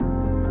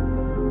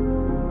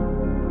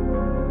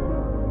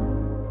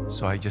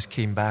So I just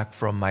came back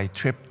from my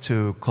trip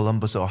to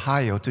Columbus,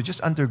 Ohio to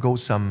just undergo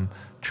some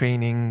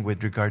training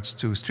with regards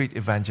to street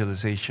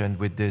evangelization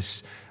with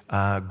this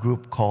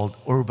group called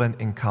Urban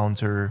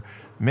Encounter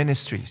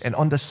Ministries. And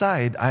on the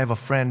side, I have a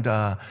friend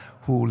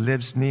who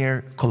lives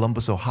near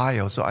Columbus,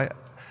 Ohio. So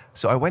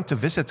I went to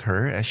visit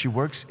her, and she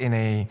works in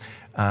a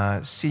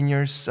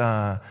seniors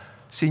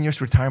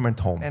retirement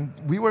home. And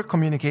we were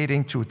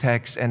communicating through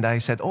text, and I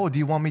said, "Oh, do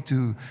you want me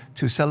to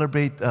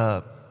celebrate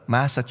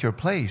Mass at your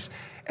place?"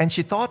 And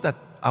she thought that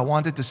I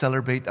wanted to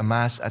celebrate a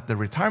Mass at the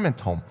retirement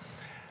home.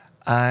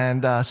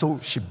 And so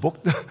she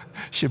booked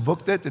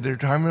it at the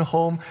retirement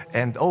home,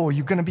 and, "Oh,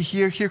 you're going to be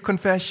here, hear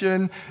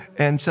confession,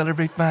 and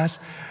celebrate Mass."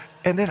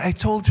 And then I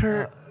told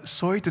her,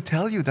 "Sorry to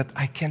tell you that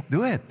I can't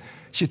do it."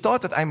 She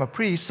thought that I'm a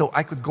priest, so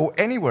I could go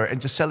anywhere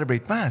and just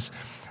celebrate Mass.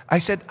 I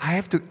said, "I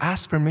have to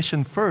ask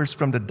permission first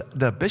from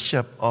the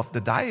bishop of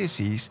the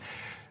diocese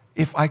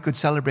if I could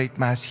celebrate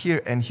Mass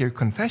here and hear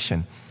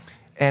confession.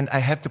 And I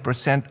have to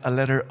present a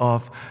letter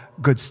of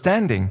good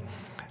standing."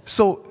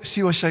 So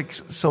she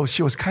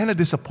was kind of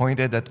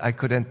disappointed that I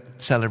couldn't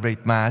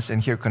celebrate Mass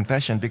and hear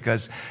confession,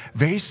 because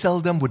very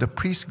seldom would a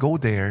priest go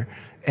there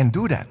and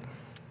do that.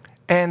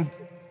 And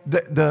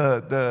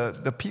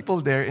the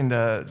people there in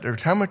the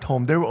retirement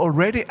home, they were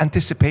already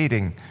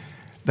anticipating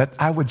that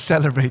I would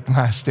celebrate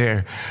Mass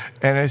there.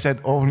 And I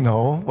said, "Oh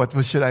no, what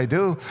should I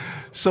do?"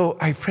 So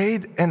I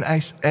prayed,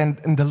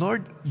 and the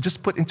Lord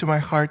just put into my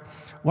heart,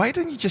 "Why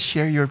don't you just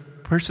share your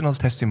personal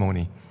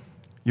testimony,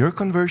 your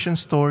conversion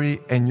story,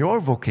 and your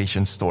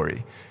vocation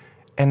story,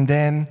 and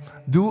then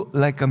do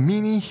like a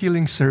mini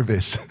healing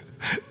service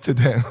to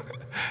them,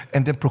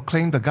 and then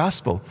proclaim the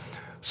gospel."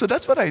 So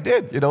that's what I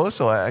did,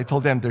 So I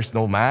told them, "There's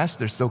no Mass,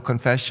 there's no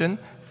confession.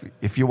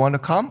 If you want to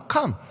come,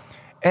 come."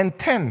 And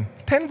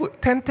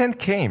 10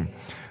 came.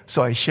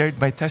 So I shared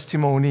my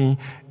testimony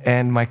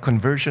and my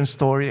conversion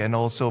story, and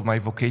also my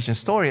vocation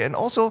story, and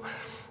also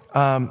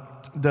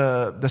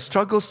the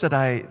struggles that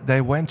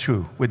I went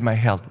through with my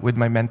health, with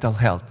my mental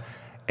health,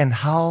 and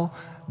how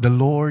the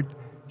Lord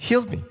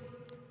healed me.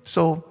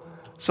 So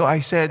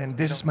I said, and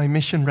this is my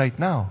mission right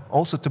now,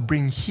 also to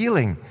bring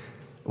healing,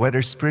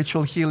 whether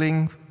spiritual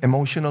healing,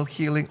 emotional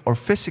healing, or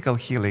physical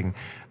healing,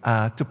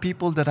 to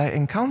people that I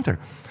encounter.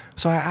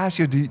 So I asked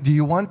you, do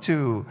you want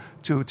to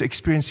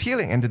experience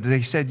healing? And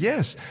they said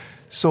yes.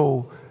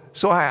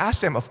 So I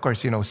asked them, of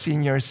course,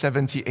 seniors,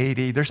 70,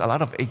 80, there's a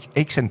lot of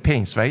aches and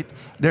pains, right?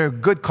 They're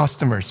good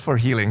customers for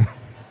healing.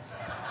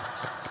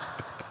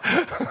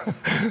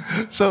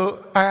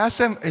 So I asked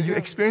them, "Are you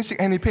experiencing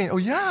any pain?" "Oh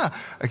yeah,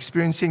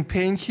 experiencing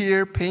pain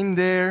here, pain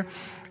there."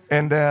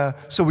 And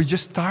so we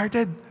just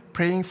started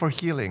praying for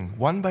healing,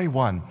 one by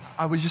one.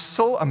 I was just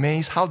so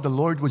amazed how the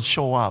Lord would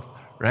show up,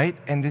 right?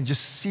 And then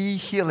just see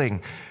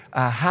healing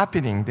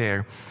happening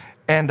there.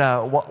 And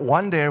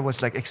one there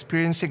was like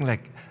experiencing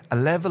like a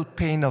level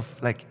pain of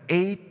like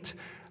 8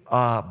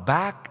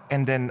 back,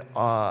 and then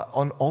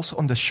also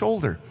on the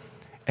shoulder.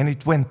 And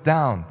it went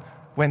down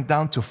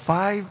to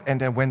 5, and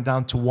then went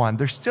down to 1.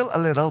 There's still a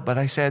little, but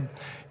I said,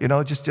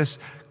 just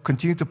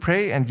continue to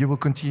pray, and you will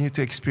continue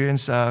to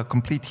experience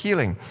complete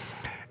healing.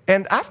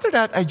 And after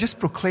that, I just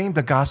proclaimed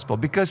the gospel,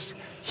 because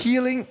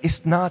healing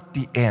is not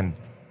the end.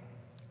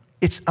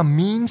 It's a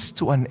means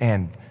to an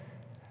end.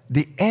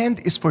 The end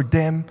is for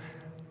them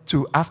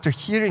to, after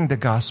hearing the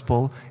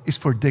gospel, is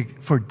for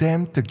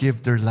them to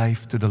give their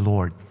life to the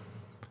Lord.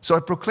 So I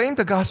proclaimed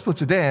the gospel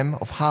to them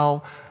of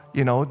how,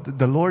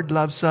 the Lord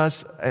loves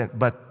us,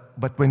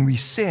 but when we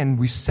sin,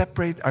 we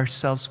separate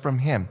ourselves from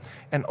Him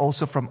and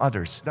also from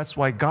others. That's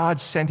why God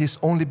sent His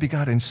only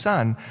begotten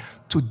Son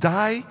to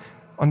die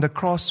on the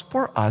cross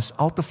for us,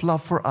 out of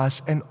love for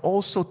us, and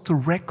also to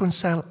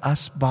reconcile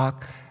us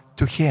back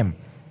to Him.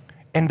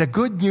 And the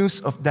good news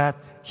of that,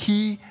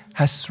 He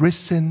has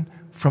risen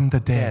from the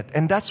dead.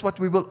 And that's what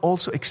we will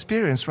also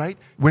experience, right?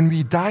 When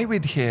we die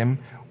with Him,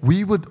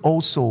 we would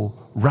also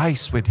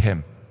rise with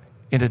Him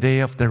in the day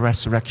of the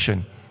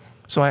resurrection.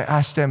 So I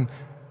asked them,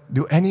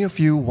 "Do any of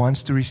you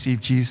wants to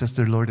receive Jesus,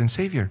 their Lord and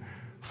Savior?"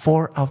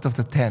 4 out of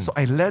the 10. So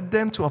I led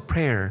them to a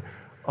prayer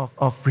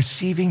of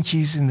receiving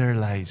Jesus in their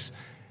lives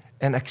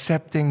and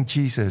accepting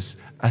Jesus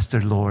as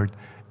their Lord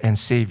and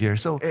Savior.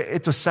 So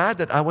it was sad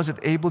that I wasn't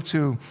able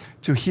to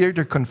hear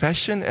their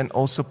confession and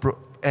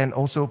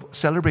also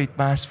celebrate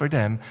Mass for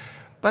them.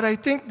 But I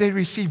think they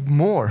received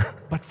more.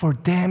 But for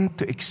them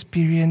to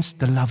experience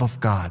the love of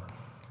God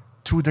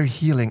through their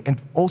healing, and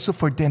also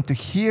for them to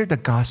hear the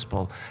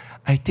gospel,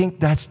 I think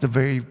that's the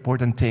very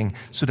important thing,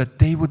 so that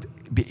they would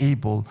be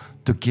able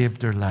to give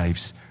their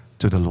lives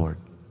to the Lord.